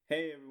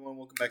Hey everyone,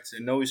 welcome back to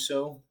the Noe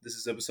Show. This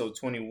is episode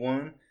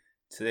 21.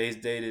 Today's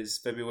date is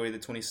February the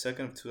 22nd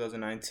of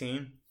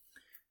 2019.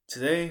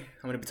 Today,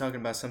 I'm going to be talking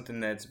about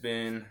something that's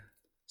been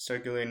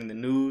circulating in the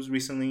news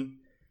recently,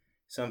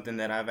 something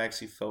that I've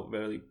actually felt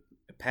really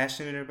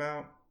passionate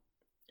about,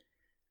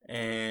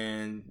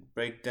 and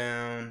break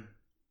down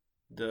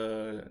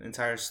the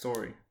entire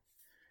story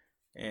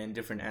and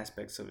different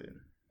aspects of it.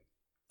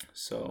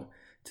 So,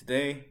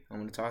 today, I'm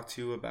going to talk to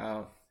you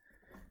about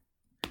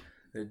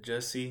the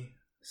Jussie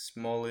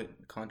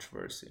Smollett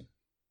controversy.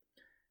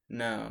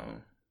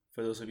 Now,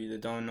 for those of you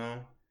that don't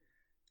know,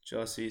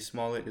 Jussie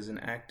Smollett is an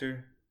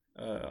actor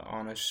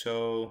on a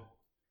show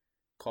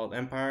called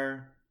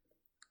Empire.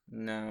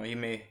 Now, he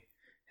may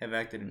have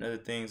acted in other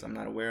things I'm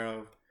not aware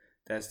of.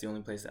 That's the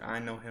only place that I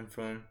know him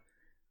from.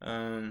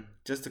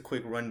 Just a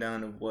quick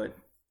rundown of what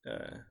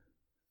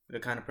the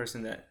kind of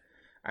person that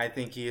I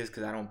think he is,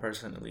 because I don't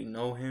personally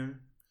know him,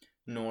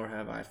 nor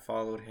have I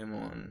followed him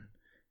on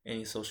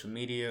any social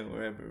media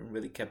or ever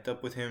really kept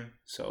up with him.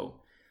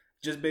 So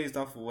just based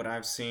off of what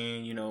I've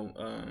seen,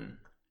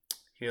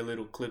 hear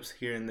little clips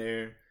here and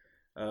there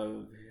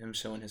of him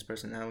showing his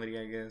personality,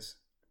 I guess.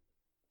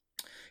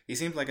 He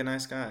seems like a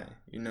nice guy,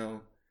 He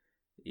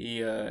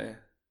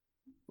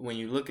when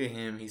you look at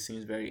him, he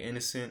seems very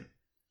innocent,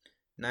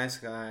 nice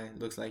guy,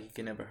 looks like he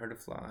can never hurt a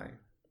fly.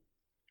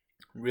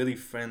 Really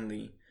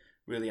friendly,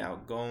 really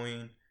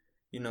outgoing.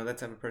 That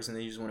type of person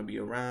that you just want to be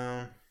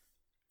around,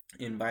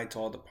 invite to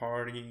all the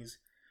parties.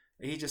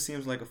 He just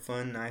seems like a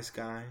fun, nice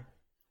guy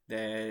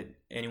that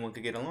anyone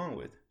could get along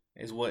with,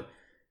 is what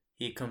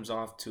he comes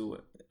off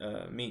to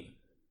me.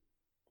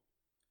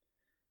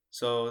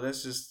 So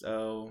that's just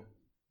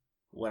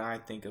what I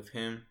think of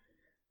him.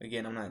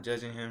 Again, I'm not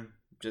judging him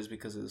just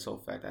because of the sole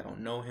fact I don't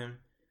know him.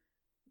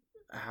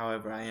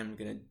 However, I am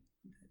going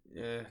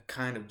to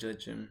kind of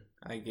judge him,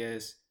 I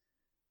guess,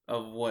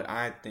 of what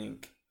I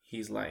think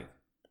he's like.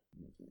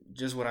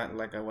 Just what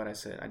I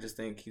said. I just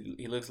think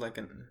he looks like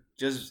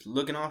just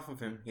looking off of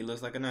him, he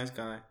looks like a nice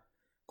guy,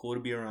 cool to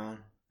be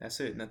around.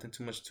 That's it. Nothing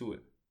too much to it.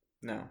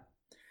 Now,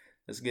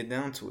 let's get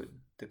down to it.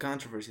 The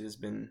controversy that's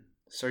been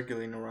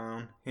circulating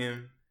around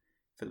him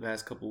for the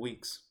past couple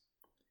weeks.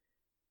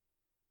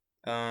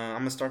 I'm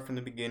gonna start from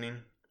the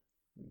beginning.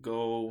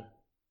 Go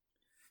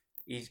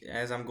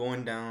as I'm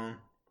going down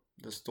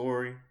the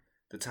story,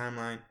 the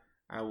timeline.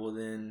 I will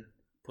then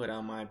put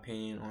out my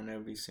opinion on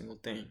every single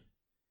thing.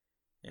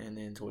 And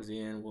then towards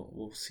the end,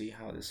 we'll see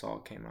how this all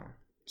came out.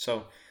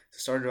 So it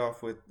started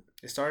off with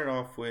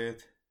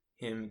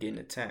him getting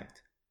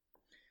attacked.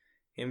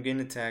 Him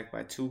getting attacked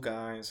by two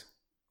guys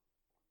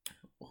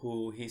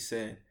who he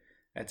said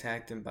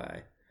attacked him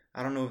by,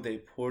 I don't know if they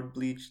poured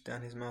bleach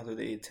down his mouth or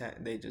they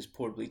just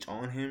poured bleach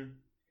on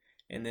him,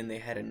 and then they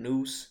had a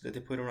noose that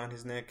they put around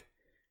his neck,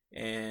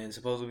 and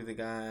supposedly the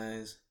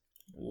guys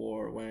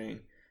were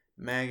wearing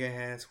MAGA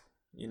hats,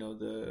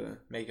 the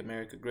Make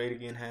America Great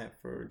Again hat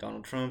for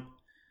Donald Trump.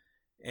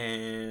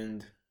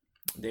 And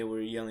they were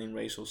yelling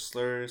racial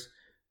slurs,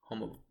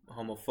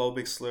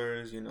 homophobic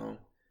slurs, they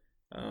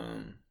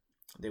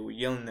were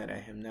yelling that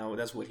at him. Now,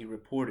 that's what he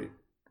reported,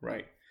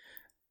 right?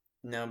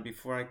 Now,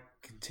 before I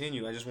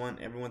continue, I just want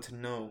everyone to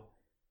know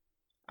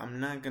I'm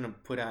not going to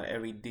put out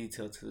every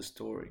detail to the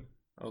story,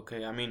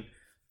 okay? I mean,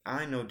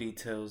 I know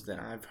details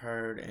that I've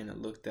heard and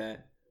looked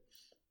at.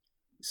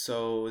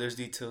 So there's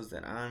details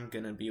that I'm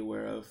going to be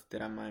aware of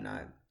that I might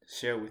not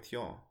share with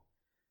y'all.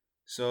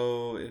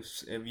 So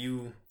if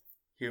you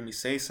hear me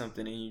say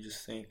something and you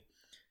just think,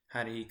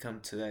 how did he come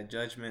to that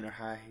judgment, or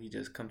how he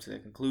just come to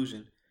that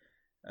conclusion?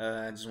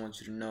 I just want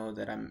you to know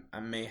that I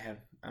may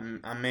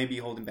be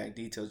holding back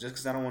details just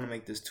because I don't want to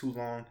make this too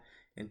long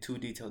and too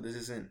detailed. This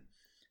isn't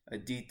a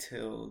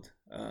detailed.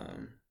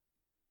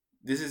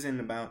 This isn't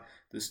about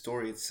the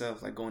story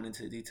itself, like going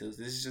into the details.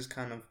 This is just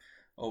kind of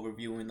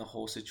overviewing the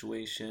whole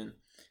situation,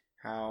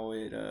 how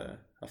it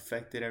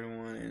affected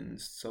everyone, and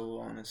so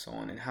on and so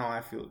on, and how I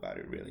feel about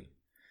it, really.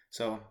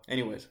 So,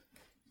 anyways,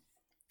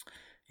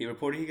 he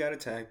reported he got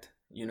attacked.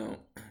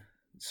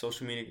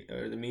 Social media,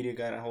 or the media,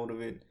 got a hold of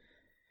it,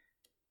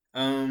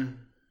 and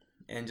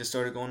just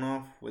started going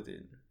off with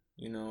it.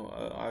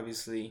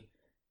 Obviously,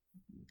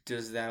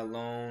 just that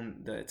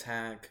alone, the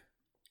attack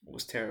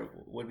was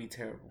terrible. Would be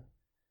terrible,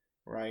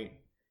 right?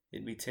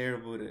 It'd be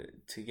terrible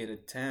to get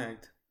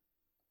attacked,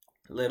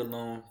 let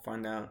alone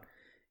find out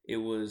it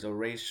was a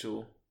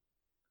racial.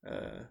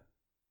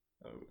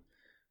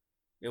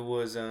 It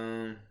was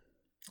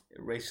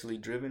racially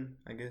driven,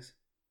 I guess.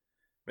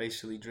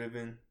 Racially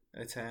driven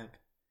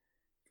attack,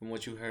 from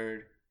what you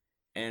heard.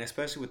 And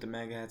especially with the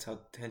MAGA hats,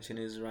 how tension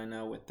is right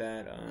now with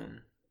that.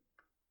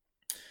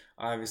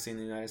 Obviously in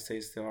the United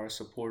States there are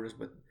supporters,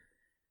 but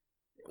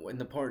in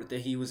the part that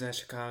he was at,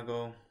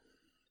 Chicago,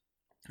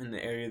 in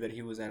the area that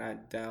he was at, I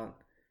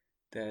doubt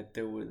that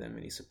there were that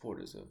many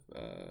supporters of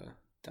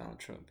Donald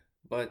Trump.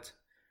 But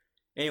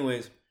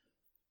anyways,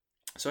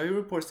 so he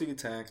reports the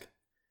attack,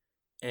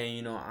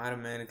 and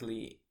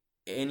automatically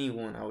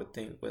anyone, I would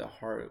think, with a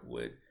heart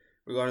would,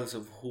 regardless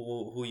of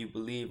who you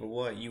believe or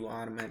what, you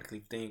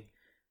automatically think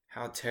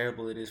how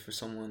terrible it is for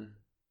someone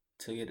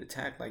to get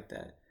attacked like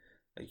that.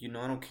 Like,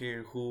 I don't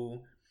care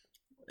who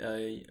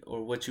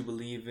or what you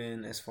believe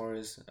in as far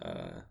as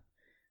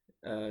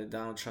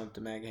Donald Trump,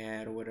 the MAGA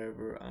hat or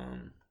whatever.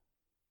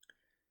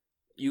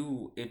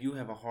 You if you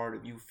have a heart,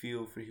 if you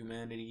feel for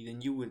humanity,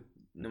 then you would,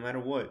 no matter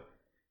what,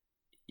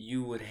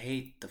 you would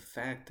hate the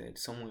fact that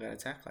someone got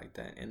attacked like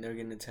that, and they're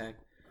getting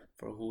attacked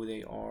for who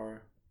they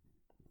are.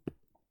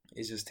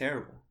 It's just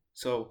terrible.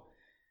 So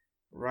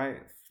right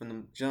from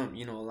the jump,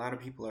 a lot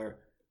of people are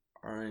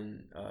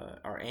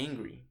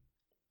angry.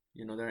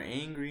 They're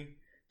angry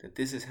that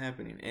this is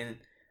happening. And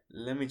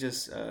let me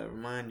just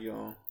remind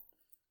y'all,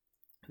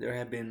 there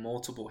have been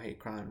multiple hate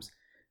crimes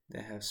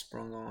that have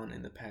sprung on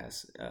in the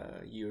past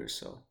year or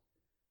so.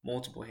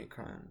 Multiple hate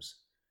crimes.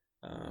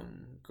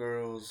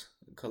 Girls,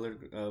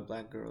 colored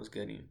black girls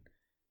getting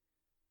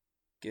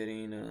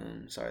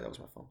sorry, that was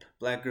my phone.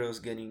 Black girls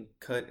getting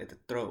cut at the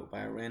throat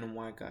by a random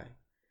white guy.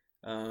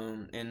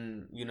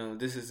 And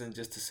this isn't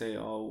just to say,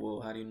 oh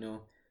well, how do you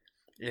know?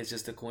 It's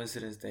just a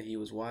coincidence that he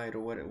was white or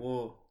what?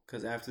 Well,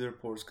 because after the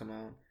reports come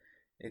out,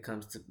 it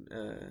comes to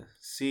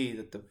see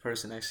that the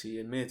person actually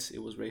admits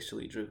it was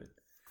racially driven.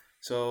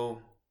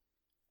 So,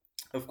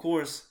 of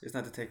course, it's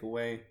not to take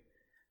away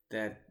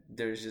that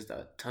there's just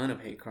a ton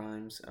of hate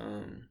crimes.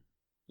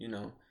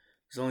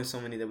 There's only so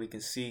many that we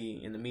can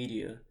see in the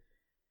media,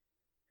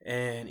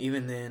 and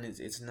even then,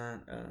 it's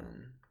not.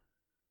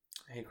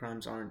 Hate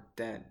crimes aren't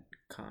that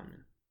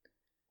common.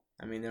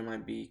 I mean, there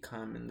might be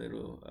common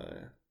little,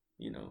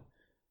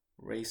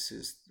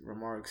 racist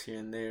remarks here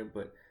and there,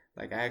 but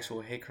like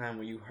actual hate crime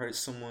where you hurt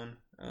someone,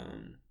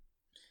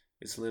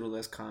 it's a little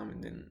less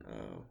common than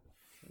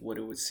what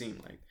it would seem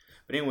like.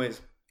 But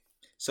anyways,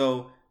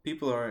 so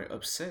people are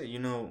upset,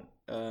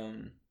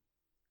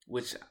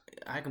 which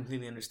I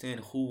completely understand.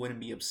 Who wouldn't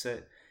be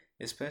upset,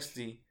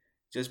 especially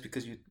just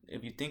because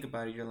if you think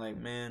about it, you're like,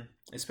 man,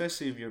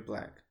 especially if you're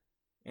black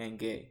and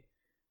gay,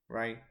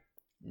 right?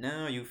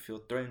 Now you feel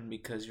threatened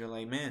because you're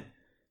like, man,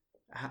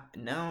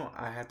 now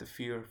I have to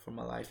fear for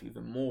my life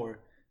even more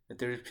that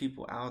there's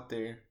people out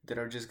there that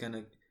are just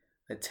gonna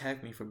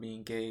attack me for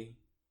being gay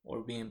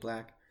or being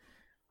black.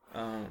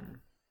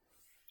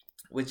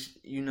 Which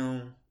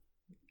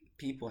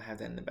people have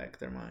that in the back of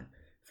their mind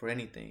for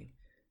anything.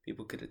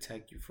 People could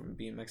attack you from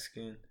being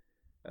Mexican,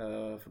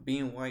 for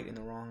being white in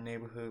the wrong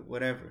neighborhood,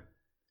 whatever.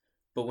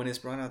 But when it's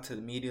brought out to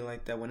the media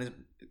like that, when it's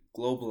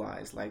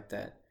globalized like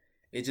that,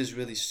 it just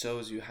really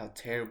shows you how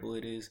terrible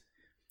it is.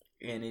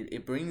 And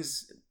it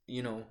brings,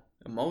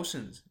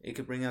 emotions. It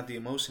could bring out the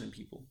emotion in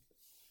people.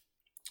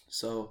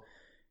 So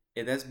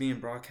if that's being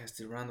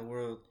broadcasted around the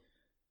world,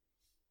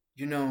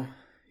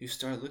 you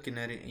start looking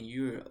at it and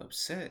you're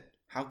upset.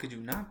 How could you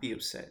not be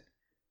upset?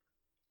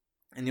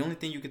 And the only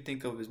thing you can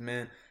think of is,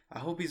 man, I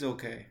hope he's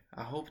okay.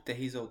 I hope that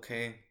he's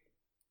okay.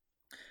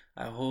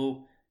 I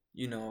hope,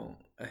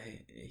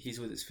 he's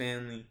with his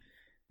family,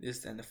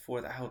 this and the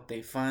fourth. I hope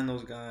they find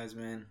those guys,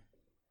 man.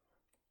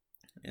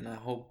 And I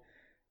hope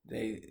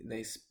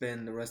they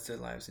spend the rest of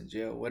their lives in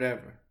jail,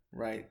 whatever,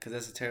 right? Because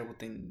that's a terrible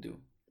thing to do.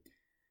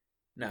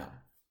 Now,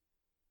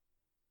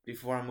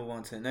 before I move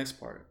on to the next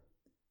part,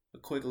 a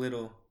quick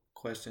little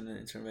question and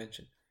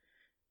intervention.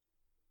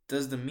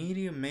 Does the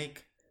media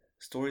make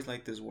stories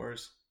like this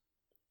worse?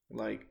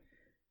 Like,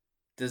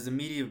 does the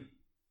media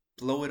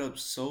blow it up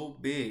so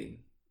big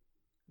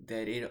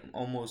that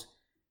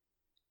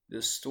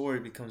the story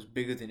becomes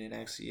bigger than it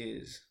actually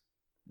is?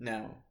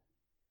 Now,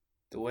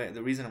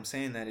 the reason I'm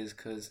saying that is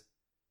because,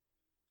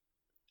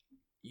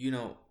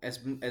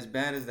 as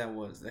bad as that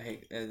was,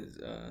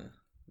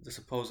 the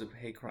supposed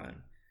hate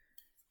crime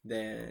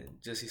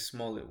that Jussie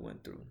Smollett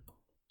went through,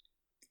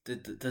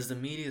 does the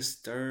media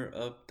stir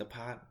up the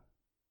pot?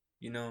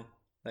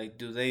 Like,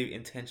 do they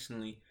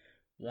intentionally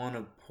want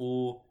to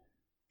pull?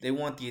 They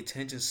want the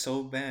attention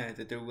so bad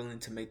that they're willing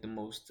to make the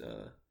most.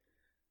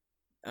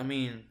 I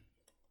mean,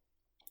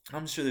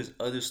 I'm sure there's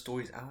other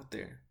stories out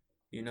there,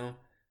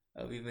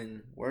 of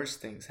even worse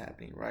things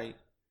happening, right?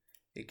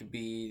 It could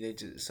be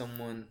that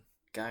someone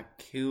got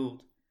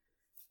killed,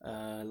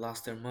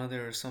 lost their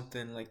mother or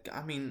something. Like,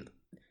 I mean,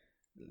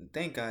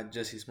 thank God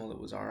Jussie Smollett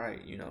was all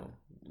right,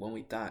 when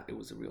we thought it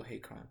was a real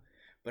hate crime.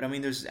 But I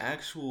mean, there's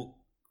actual,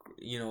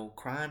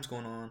 crimes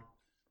going on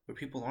where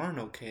people aren't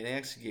okay. They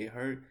actually get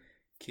hurt,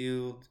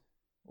 killed,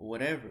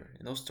 whatever.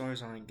 And those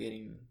stories aren't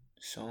getting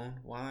shown.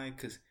 Why?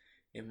 Because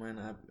it might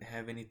not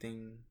have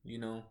anything,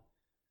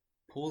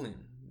 pulling.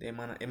 It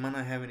might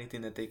not have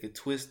anything that they could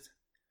twist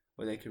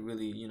or they could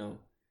really,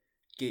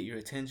 get your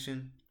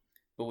attention.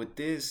 But with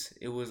this,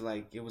 it was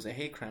a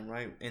hate crime,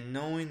 right? And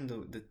knowing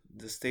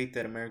the state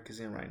that America's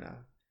in right now,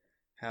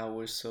 how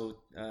we're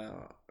so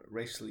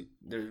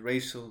there's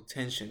racial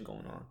tension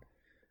going on,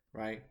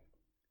 right?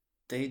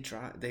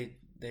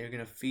 They're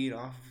gonna feed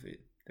off of it.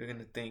 They're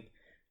gonna think,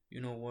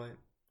 you know what?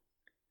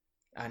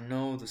 I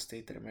know the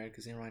state that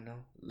America's in right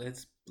now.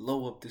 Let's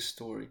blow up this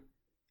story,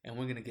 and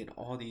we're gonna get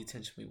all the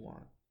attention we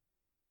want.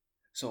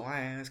 So I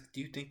ask,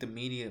 do you think the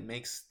media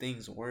makes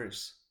things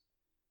worse?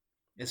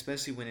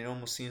 Especially when it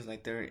almost seems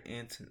like they're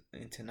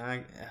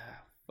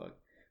fuck,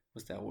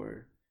 what's that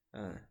word?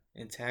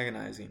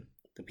 antagonizing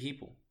the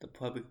people, the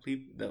public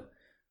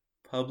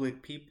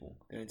people.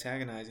 They're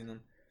antagonizing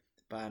them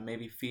by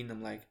maybe feeding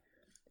them like,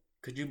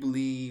 could you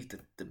believe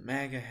that the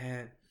MAGA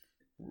had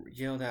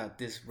yelled out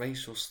this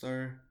racial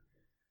slur?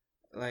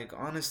 Like,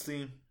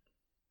 honestly,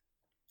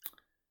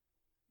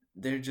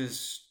 they're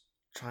just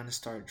trying to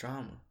start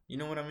drama. You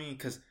know what I mean?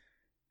 Because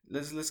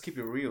let's keep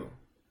it real.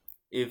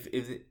 If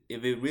it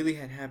really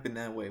had happened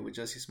that way with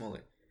Jussie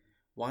Smollett,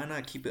 why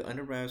not keep it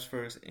under wraps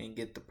first and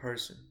get the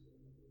person,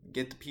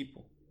 get the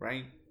people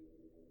right?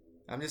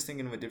 I'm just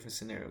thinking of a different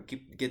scenario.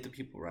 Get the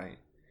people right.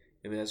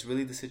 If that's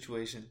really the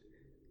situation,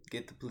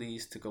 get the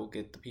police to go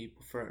get the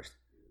people first.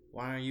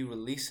 Why are you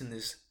releasing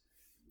this?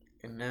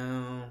 And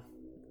now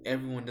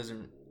everyone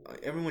doesn't.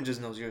 Everyone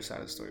just knows your side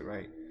of the story,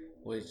 right?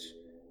 Which,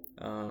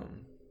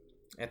 um,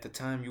 at the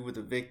time you were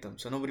the victim,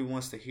 so nobody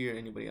wants to hear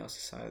anybody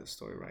else's side of the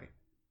story, right?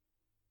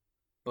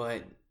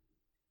 But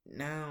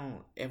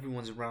now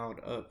everyone's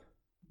riled up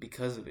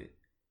because of it.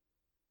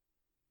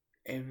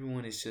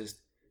 Everyone is just,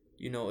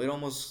 it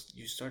almost,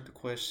 you start to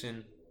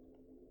question,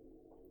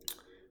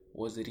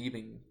 was it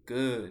even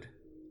good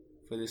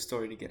for this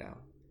story to get out?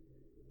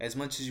 As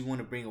much as you want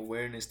to bring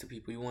awareness to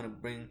people, you want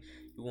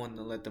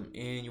to let them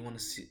in, you want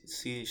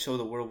to show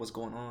the world what's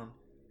going on,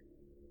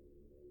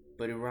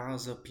 but it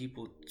riles up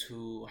people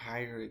to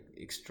higher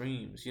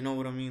extremes. You know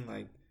what I mean?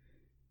 Like,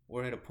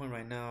 we're at a point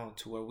right now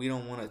to where we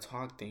don't want to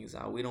talk things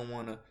out. We don't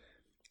want to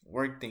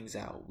work things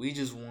out. We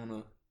just want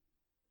to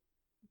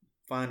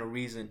find a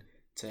reason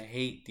to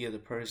hate the other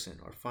person,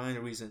 or find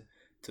a reason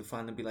to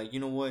finally be like, you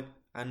know what?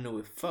 I know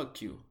it.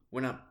 Fuck you.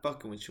 We're not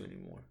fucking with you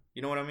anymore.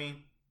 You know what I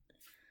mean?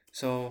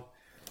 So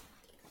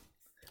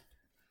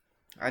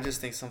I just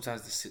think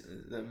sometimes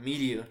the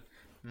media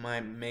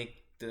might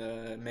make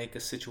a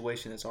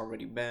situation that's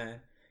already bad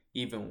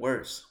even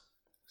worse.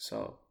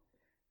 So,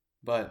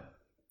 but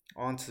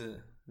on to the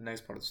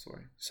next part of the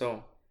story. So,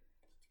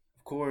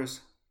 of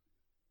course,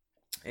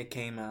 it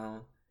came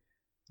out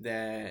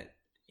that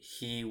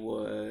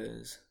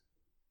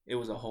it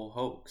was a whole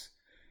hoax.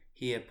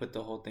 He had put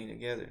the whole thing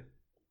together.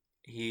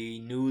 He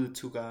knew the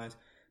two guys.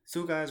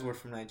 Two guys were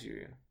from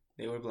Nigeria.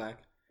 They were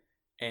black.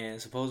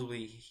 And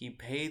supposedly he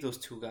paid those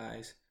two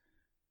guys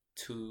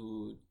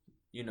to,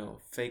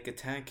 fake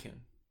attack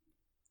him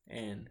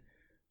and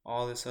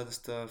all this other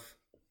stuff.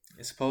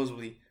 And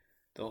supposedly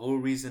the whole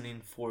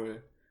reasoning for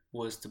it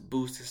was to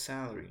boost his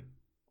salary.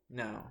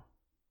 Now,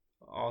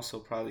 also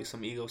probably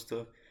some ego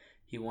stuff.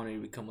 He wanted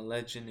to become a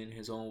legend in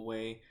his own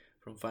way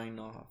from fighting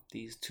off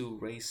these two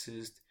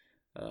racist,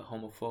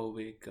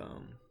 homophobic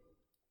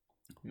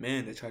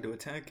men that tried to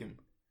attack him.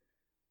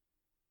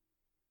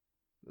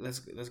 Let's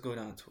go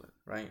down to it,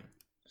 right?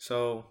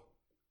 So,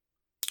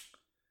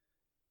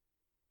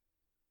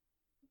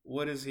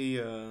 what does he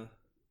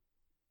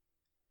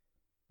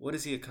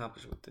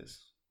accomplish with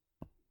this?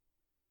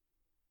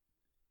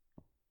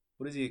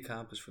 What does he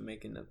accomplish for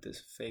making up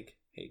this fake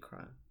hate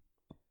crime?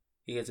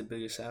 He gets a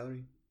bigger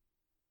salary.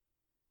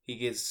 He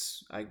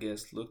gets, I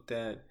guess, looked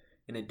at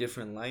in a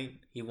different light.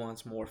 He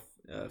wants more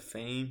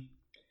fame.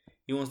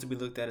 He wants to be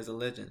looked at as a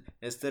legend.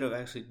 Instead of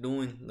actually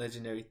doing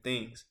legendary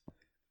things,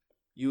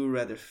 you would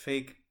rather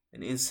fake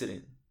an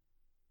incident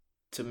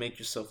to make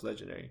yourself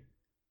legendary.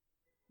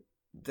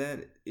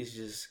 That is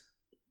just,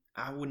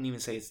 I wouldn't even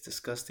say it's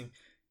disgusting.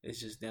 It's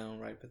just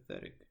downright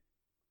pathetic,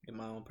 in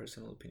my own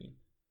personal opinion.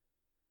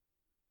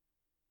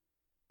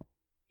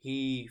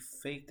 He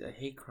faked a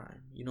hate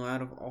crime,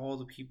 out of all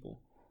the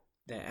people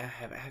that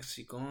have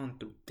actually gone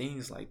through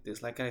things like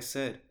this. Like I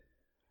said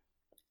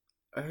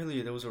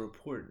earlier, there was a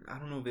report, I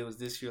don't know if it was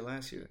this year or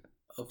last year,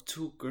 of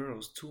two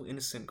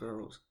innocent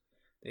girls.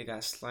 They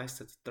got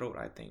sliced at the throat,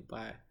 I think,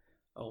 by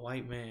a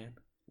white man.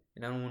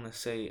 And I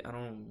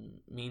don't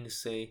mean to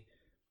say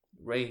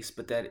race,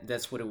 but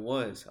that's what it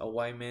was. A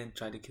white man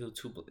tried to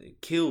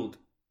killed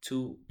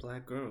two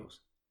black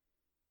girls.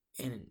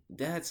 And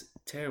that's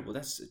terrible.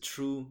 That's a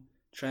true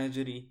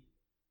tragedy.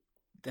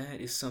 That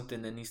is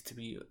something that needs to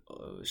be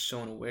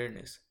shown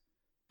awareness.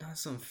 Not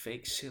some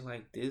fake shit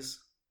like this.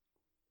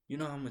 You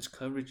know how much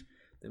coverage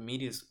the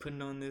media is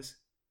putting on this?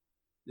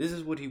 This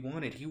is what he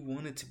wanted. He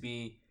wanted to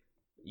be,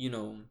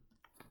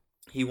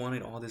 he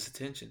wanted all this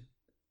attention.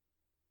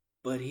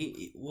 But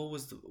what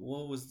was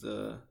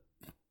the,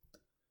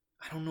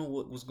 I don't know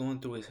what was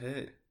going through his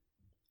head.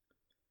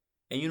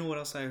 And you know what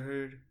else I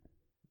heard?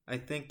 I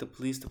think the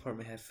police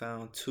department had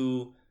found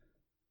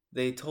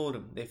they told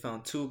him they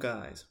found two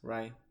guys,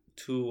 right?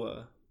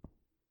 Two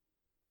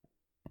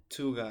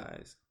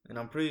guys. And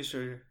I'm pretty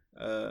sure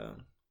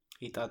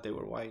he thought they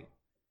were white.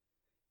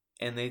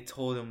 And they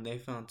told him they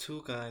found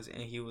two guys,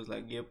 and he was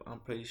like, yep, I'm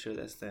pretty sure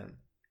that's them.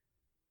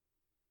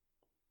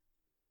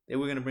 They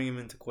were gonna bring him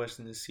into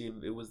question to see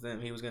if it was them.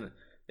 They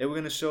were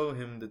gonna show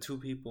him the two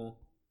people,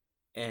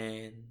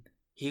 and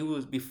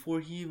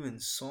before he even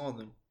saw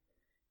them,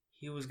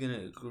 he was gonna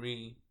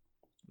agree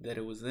that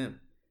it was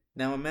them.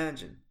 Now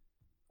imagine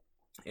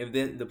if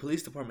the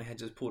police department had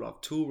just pulled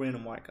off two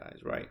random white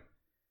guys, right?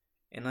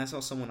 And I saw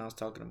someone else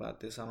talking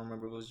about this. I don't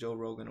remember if it was Joe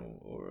Rogan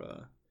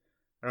or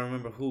I don't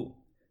remember who,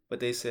 But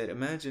they said,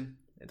 imagine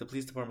if the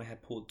police department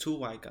had pulled two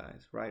white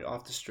guys right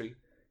off the street,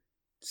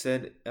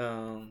 said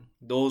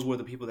those were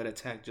the people that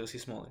attacked Jussie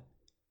Smollett.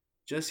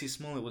 Jussie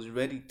Smollett was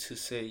ready to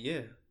say,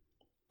 yeah,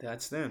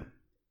 that's them,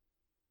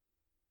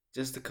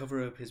 just to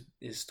cover up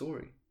his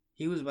story.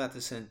 He was about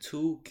to send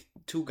two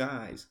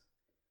guys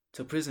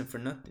to prison for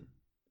nothing.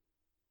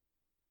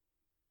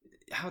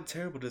 How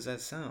terrible does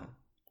that sound?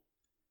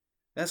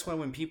 That's why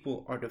when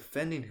people are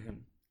defending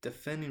him,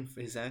 defending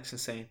his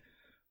actions, saying,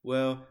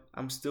 well,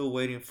 I'm still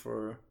waiting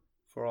for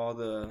all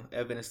the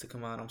evidence to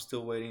come out. I'm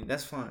still waiting.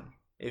 That's fine.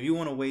 If you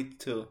want to wait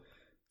till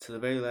to the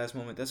very last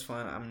moment, that's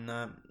fine. I'm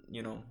not,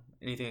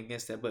 anything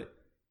against that. But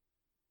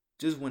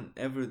just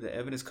whenever the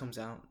evidence comes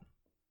out,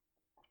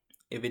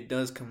 if it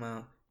does come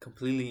out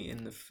completely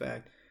in the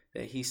fact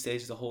that he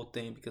staged the whole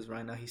thing, because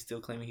right now he's still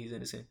claiming he's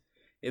innocent.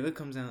 If it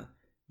comes out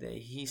that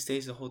he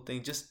staged the whole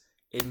thing, just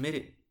admit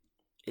it.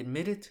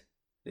 Admit it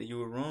that you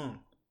were wrong.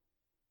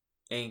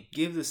 And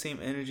give the same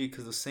energy,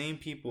 because the same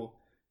people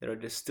that are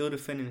just still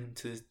defending him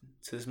to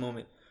this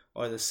moment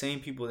are the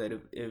same people that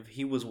if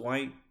he was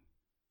white,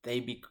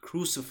 they'd be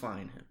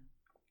crucifying him.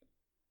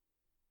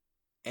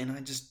 And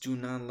I just do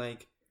not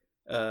like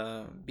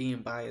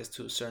being biased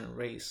to a certain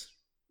race.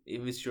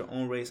 If it's your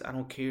own race, I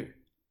don't care.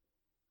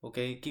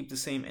 Okay, keep the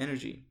same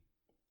energy.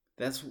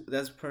 That's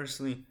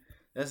personally,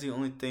 that's the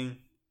only thing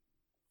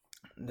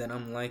that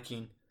I'm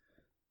liking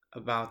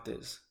about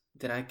this.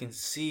 That I can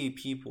see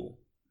people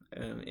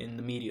in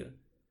the media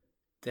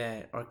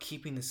that are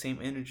keeping the same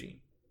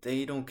energy.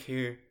 They don't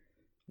care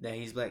that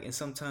he's black. And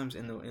sometimes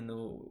in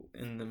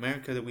the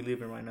America that we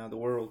live in right now, the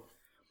world,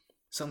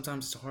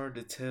 sometimes it's hard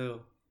to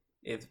tell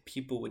if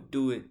people would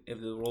do it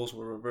if the roles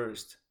were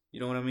reversed. You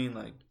know what I mean?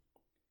 Like,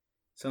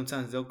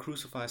 sometimes they'll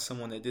crucify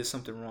someone that did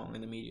something wrong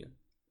in the media,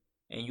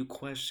 and you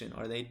question: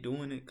 are they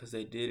doing it because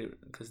they did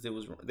it because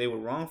they were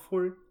wrong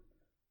for it,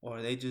 or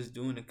are they just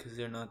doing it because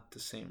they're not the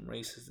same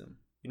race as them?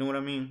 You know what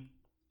I mean?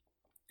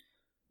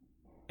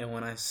 And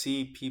when I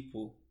see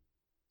people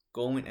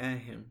going at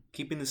him,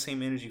 keeping the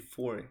same energy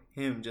for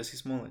him, Jussie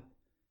Smollett,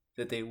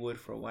 that they would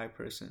for a white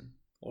person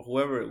or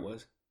whoever it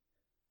was,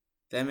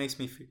 that makes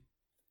me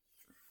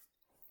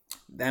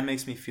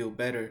feel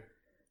better.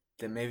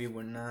 That maybe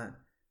we're not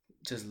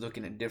just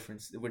looking at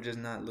difference. We're just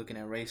not looking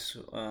at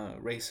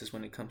races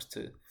when it comes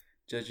to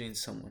judging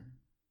someone.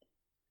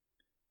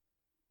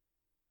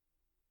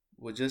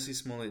 What Jussie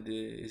Smollett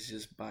did is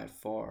just by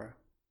far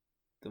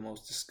the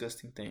most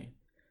disgusting thing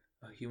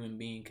a human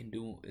being can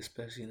do,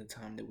 especially in the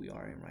time that we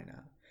are in right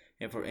now.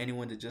 And for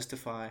anyone to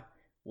justify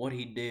what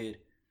he did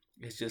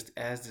is just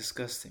as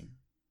disgusting.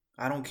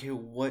 I don't care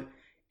what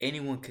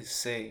anyone could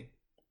say.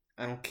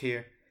 I don't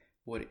care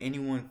what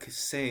anyone could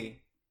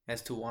say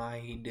as to why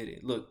he did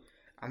it. Look,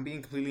 I'm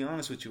being completely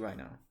honest with you right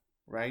now,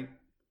 right?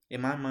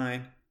 In my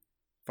mind,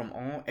 from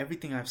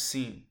everything I've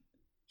seen,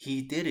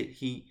 he did it.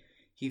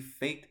 He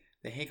faked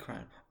the hate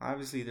crime.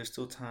 Obviously, there's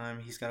still time.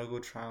 He's got to go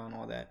to trial and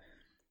all that.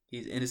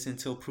 He's innocent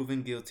until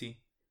proven guilty.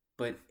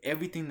 But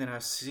everything that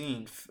I've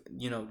seen,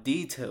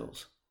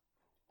 details.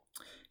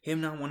 Him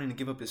not wanting to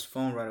give up his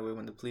phone right away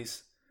when the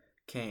police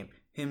came.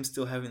 Him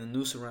still having the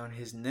noose around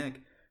his neck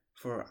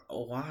for a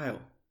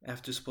while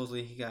after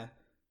supposedly he got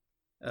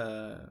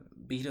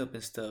beat up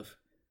and stuff.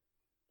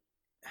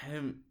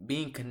 Him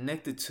being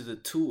connected to the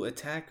two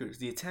attackers.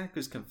 The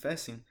attackers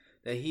confessing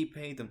that he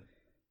paid them.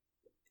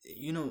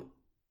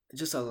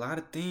 Just a lot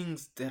of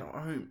things that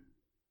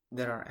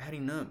are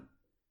adding up.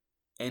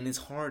 And it's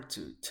hard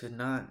to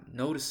not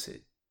notice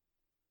it.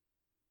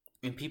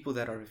 And people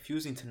that are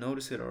refusing to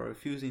notice it or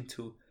refusing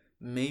to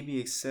maybe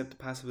accept the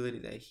possibility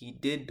that he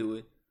did do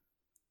it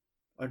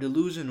are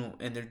delusional,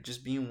 and they're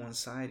just being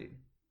one-sided.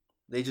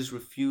 They just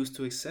refuse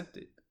to accept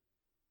it.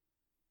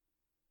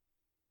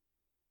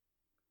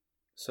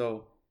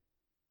 So,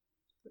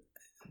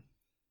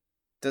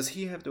 does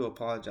he have to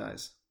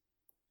apologize?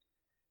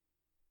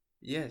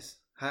 Yes.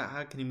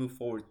 How can he move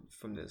forward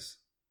from this?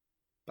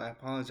 By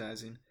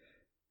apologizing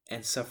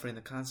and suffering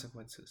the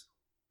consequences.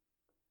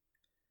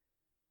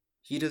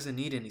 He doesn't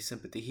need any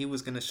sympathy. He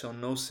was going to show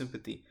no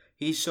sympathy.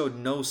 He showed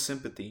no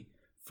sympathy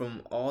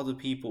from all the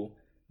people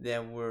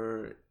that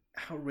were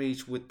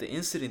outraged with the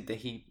incident that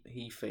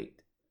he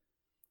faked.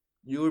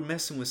 You're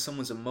messing with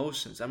someone's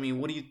emotions. I mean,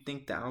 what do you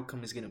think the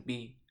outcome is going to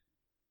be?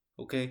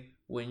 Okay?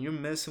 When you're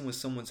messing with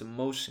someone's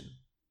emotion,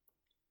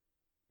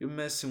 you're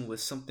messing with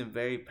something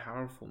very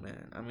powerful,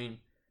 man. I mean,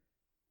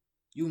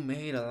 you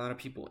made a lot of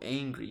people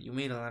angry. You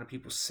made a lot of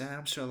people sad.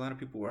 I'm sure a lot of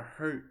people were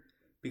hurt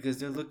because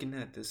they're looking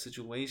at the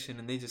situation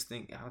and they just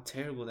think how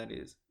terrible that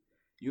is.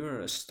 You're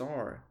a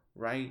star,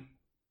 right?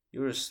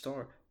 You're a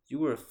star. You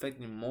were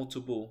affecting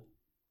multiple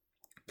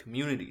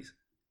communities.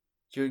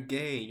 You're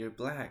gay. You're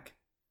black.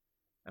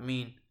 I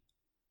mean,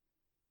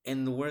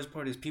 and the worst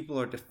part is people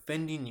are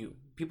defending you.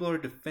 People are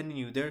defending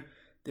you.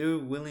 They're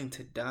willing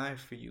to die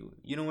for you.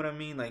 You know what I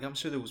mean? Like, I'm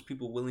sure there was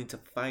people willing to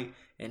fight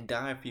and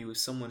die for you if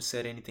someone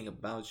said anything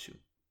about you.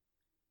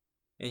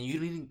 And you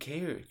didn't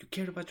care. You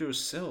cared about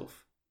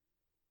yourself.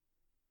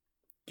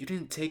 You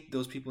didn't take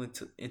those people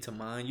into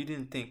mind. You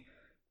didn't think,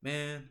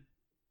 man,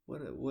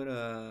 what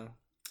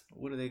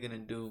are they gonna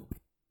do?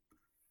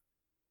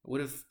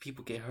 What if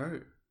people get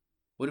hurt?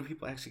 What if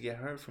people actually get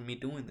hurt from me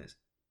doing this?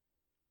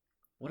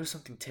 What if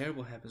something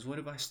terrible happens? What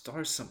if I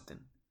start something?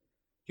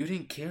 You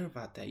didn't care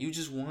about that. You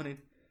just wanted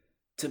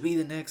to be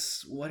the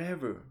next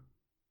whatever,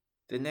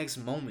 the next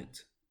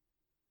moment,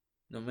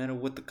 no matter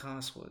what the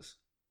cost was.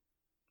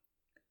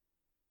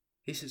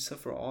 He should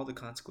suffer all the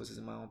consequences,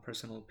 in my own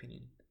personal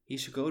opinion. He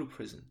should go to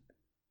prison.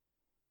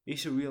 He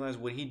should realize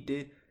what he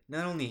did.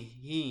 Not only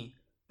he,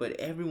 but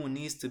everyone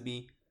needs to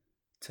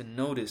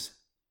notice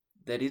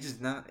that it's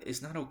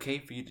not okay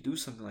for you to do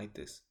something like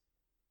this.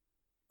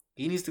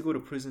 He needs to go to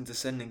prison to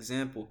set an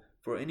example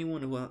for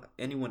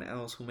anyone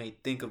else who may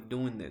think of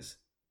doing this,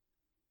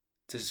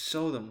 to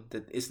show them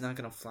that it's not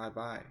gonna fly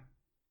by.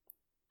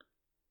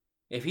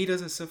 If he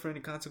doesn't suffer any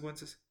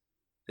consequences,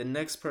 the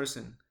next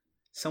person,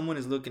 someone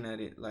is looking at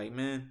it like,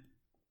 man,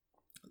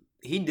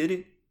 he did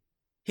it.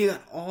 He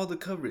got all the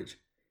coverage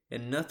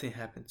and nothing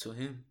happened to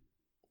him.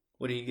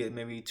 What did he get?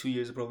 Maybe 2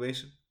 years of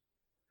probation?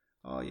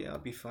 Oh yeah, I'll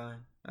be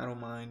fine. I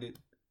don't mind it.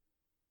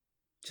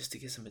 Just to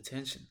get some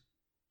attention.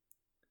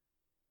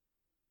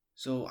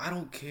 So I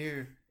don't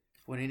care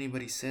what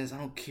anybody says. I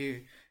don't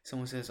care.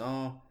 Someone says,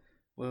 "Oh,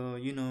 well,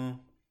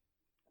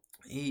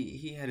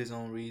 he had his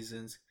own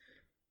reasons.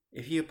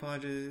 If he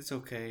apologizes, it's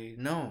okay."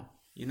 No,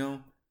 he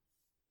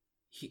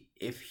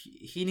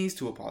needs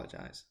to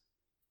apologize,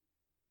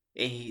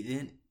 and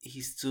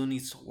he still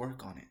needs to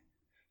work on it.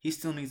 He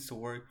still needs to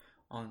work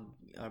on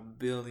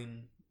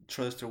building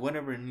trust or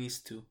whatever it needs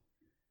to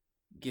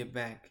get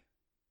back.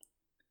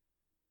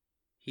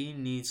 He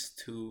needs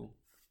to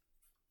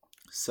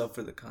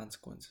suffer the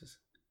consequences.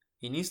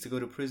 He needs to go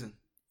to prison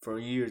for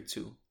a year or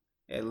two,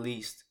 at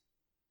least.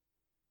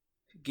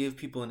 Give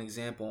people an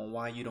example on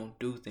why you don't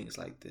do things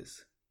like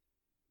this.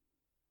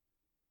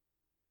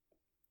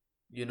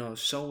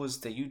 Show us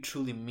that you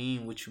truly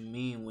mean what you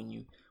mean when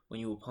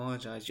you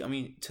apologize. I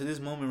mean, to this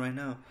moment right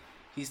now,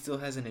 he still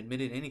hasn't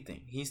admitted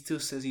anything. He still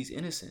says he's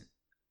innocent.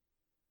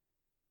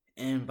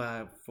 And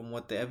from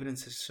what the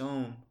evidence has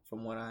shown,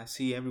 from what I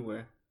see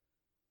everywhere,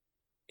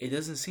 it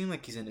doesn't seem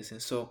like he's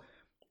innocent. So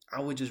I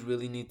would just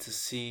really need to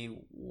see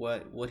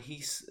what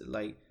he's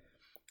like,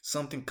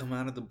 something come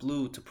out of the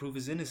blue to prove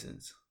his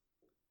innocence.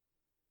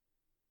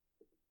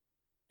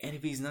 And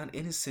if he's not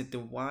innocent,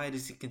 then why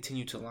does he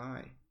continue to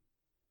lie?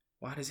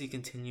 Why does he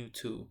continue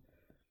to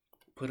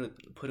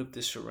put up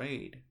this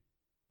charade?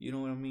 You know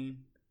what I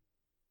mean?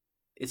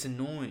 It's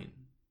annoying.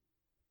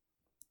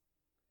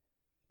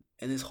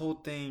 And this whole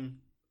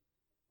thing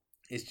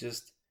is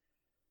just,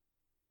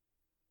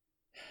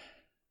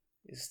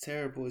 it's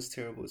terrible,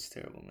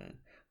 man.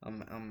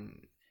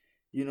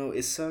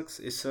 It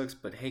sucks,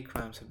 but hate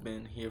crimes have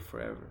been here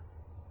forever,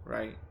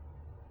 right?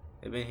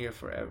 They've been here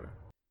forever.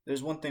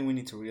 There's one thing we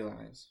need to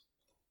realize.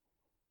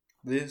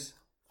 This,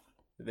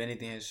 if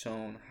anything, has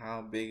shown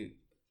how big,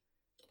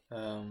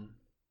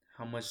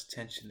 how much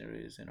tension there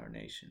is in our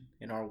nation,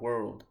 in our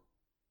world.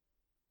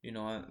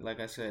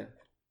 Like I said,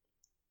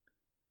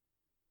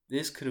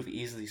 this could have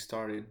easily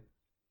started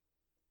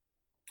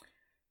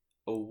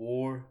a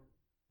war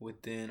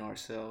within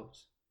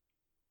ourselves.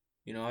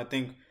 I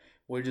think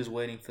we're just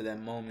waiting for that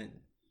moment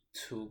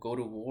to go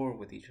to war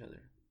with each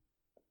other.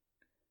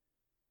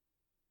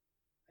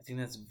 I think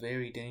that's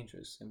very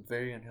dangerous and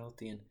very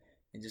unhealthy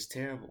and just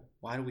terrible.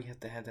 Why do we have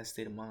to have that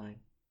state of mind?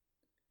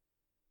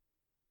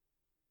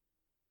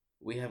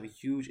 We have a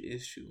huge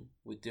issue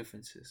with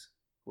differences,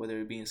 whether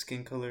it be in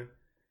skin color,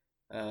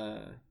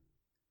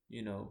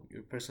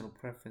 your personal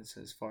preference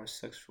as far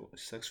as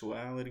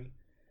sexuality,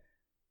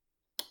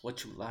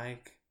 what you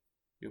like,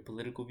 your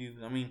political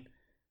views. I mean,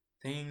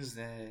 things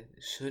that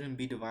shouldn't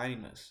be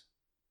dividing us.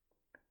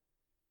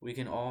 We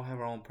can all have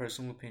our own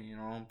personal opinion,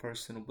 our own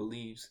personal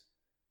beliefs,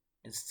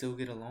 and still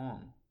get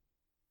along,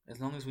 as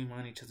long as we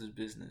mind each other's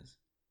business,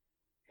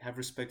 have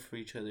respect for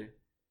each other,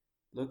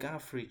 look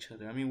out for each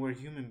other. I mean, we're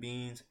human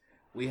beings.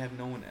 We have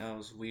no one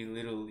else. We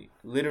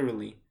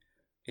literally,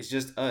 it's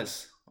just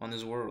us on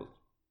this world.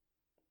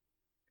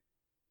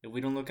 If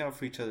we don't look out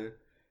for each other,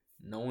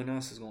 no one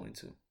else is going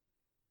to.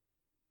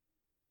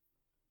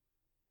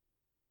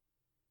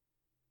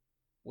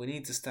 We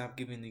need to stop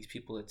giving these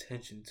people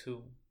attention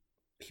too.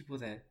 People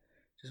that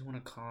just want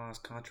to cause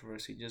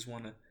controversy, just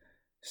want to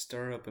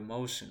stir up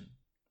emotion.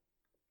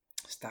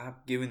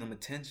 Stop giving them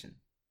attention.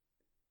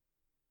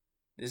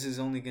 This is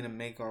only going to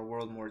make our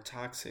world more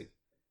toxic.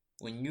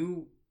 When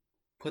you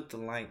put the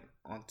light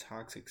on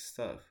toxic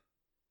stuff,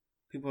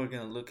 people are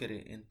going to look at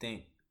it and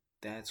think,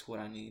 that's what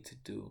I need to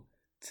do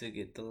to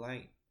get the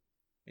light.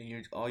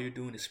 And all you're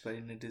doing is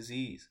spreading the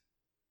disease.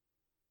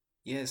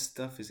 Yes,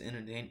 stuff is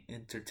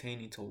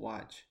entertaining to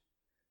watch.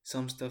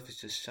 Some stuff is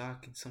just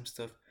shocking. Some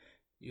stuff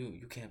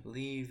you can't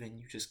believe and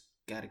you just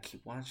gotta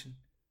keep watching.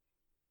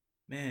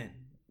 Man,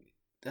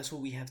 that's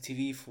what we have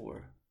TV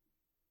for.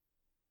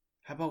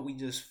 How about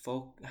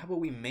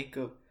we make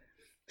up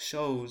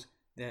shows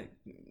that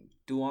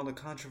do all the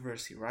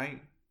controversy,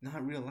 right?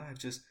 Not real life,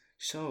 just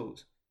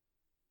shows.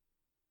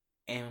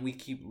 And we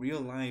keep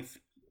real life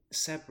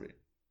separate.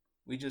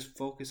 We just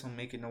focus on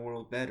making the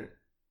world better,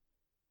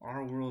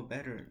 our world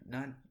better,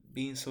 not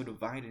being so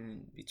divided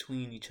in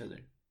between each other.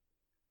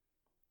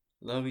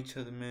 Love each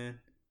other, man,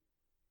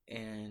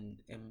 and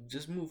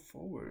just move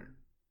forward.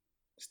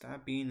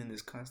 Stop being in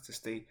this constant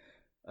state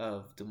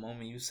of the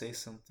moment you say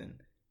something,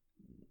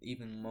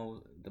 even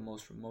the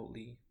most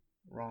remotely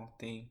wrong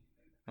thing,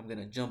 I'm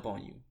gonna jump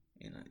on you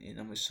and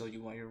I'm gonna show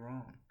you why you're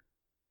wrong.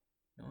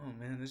 No,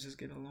 man, let's just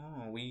get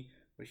along.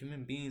 We're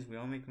human beings. We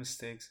all make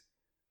mistakes.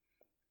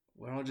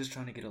 We're all just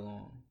trying to get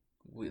along.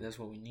 That's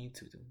what we need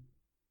to do.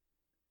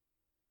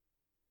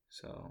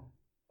 So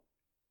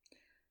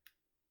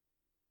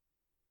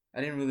I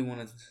didn't really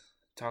want to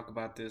talk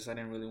about this. I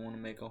didn't really want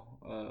to make a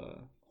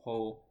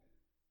whole,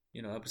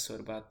 episode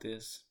about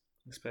this,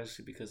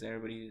 especially because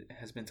everybody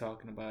has been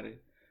talking about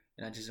it,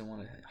 and I just didn't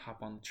want to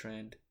hop on the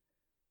trend.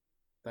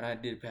 But I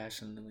did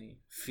passionately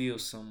feel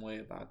some way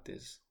about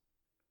this,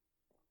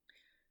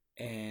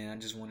 and I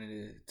just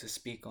wanted to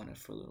speak on it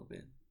for a little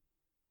bit.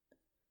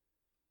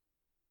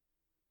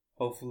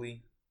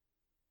 Hopefully,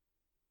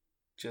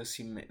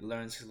 Jussie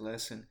learns his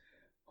lesson.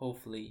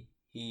 Hopefully,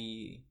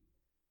 he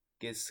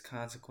gets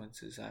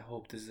consequences. I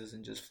hope this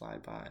doesn't just fly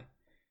by.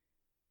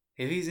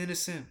 If he's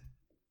innocent,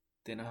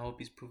 then I hope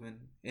he's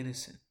proven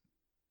innocent.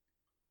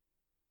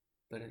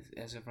 But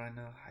as of right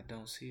now, I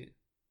don't see it.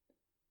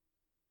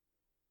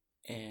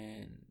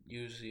 And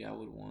usually I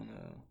would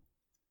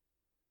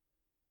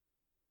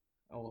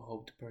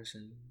hope the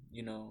person,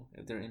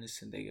 if they're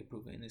innocent, they get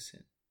proven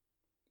innocent.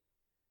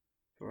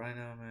 But right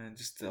now, man,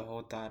 just the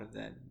whole thought of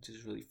that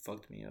just really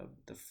fucked me up.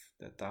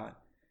 The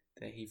thought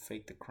that he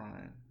faked the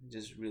crime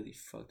just really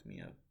fucked me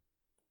up.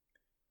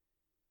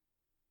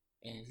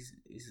 And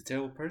he's a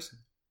terrible person.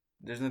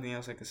 There's nothing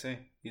else I can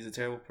say. He's a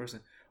terrible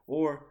person.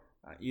 Or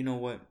you know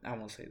what? I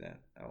won't say that.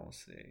 I won't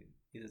say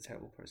he's a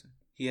terrible person.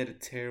 He had a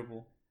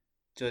terrible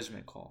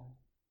judgment call.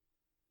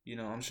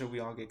 I'm sure we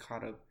all get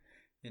caught up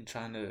in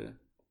trying to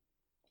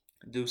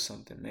do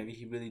something. Maybe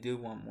he really did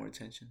want more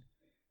attention,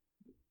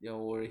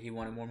 or he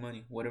wanted more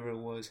money. Whatever it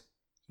was,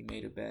 he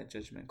made a bad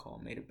judgment call,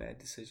 made a bad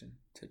decision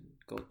to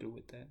go through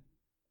with that.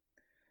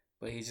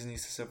 But he just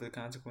needs to suffer the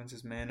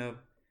consequences, man up,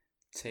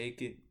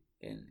 take it,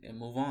 and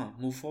move on,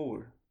 move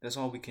forward. That's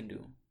all we can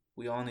do.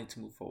 We all need to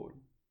move forward.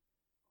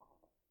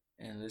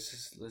 And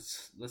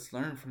let's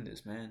learn from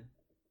this, man,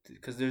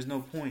 because there's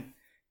no point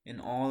in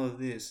all of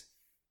this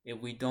if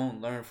we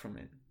don't learn from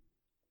it.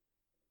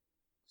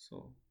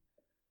 So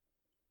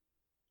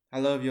I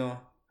love y'all.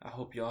 I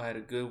hope y'all had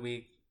a good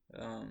week.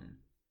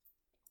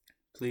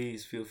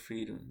 Please feel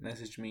free to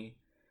message me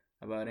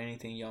about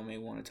anything y'all may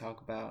want to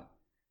talk about,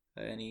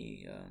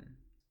 any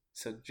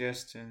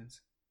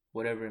suggestions,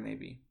 whatever it may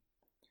be.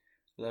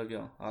 Love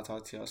y'all. I'll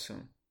talk to y'all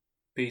soon.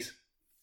 Peace.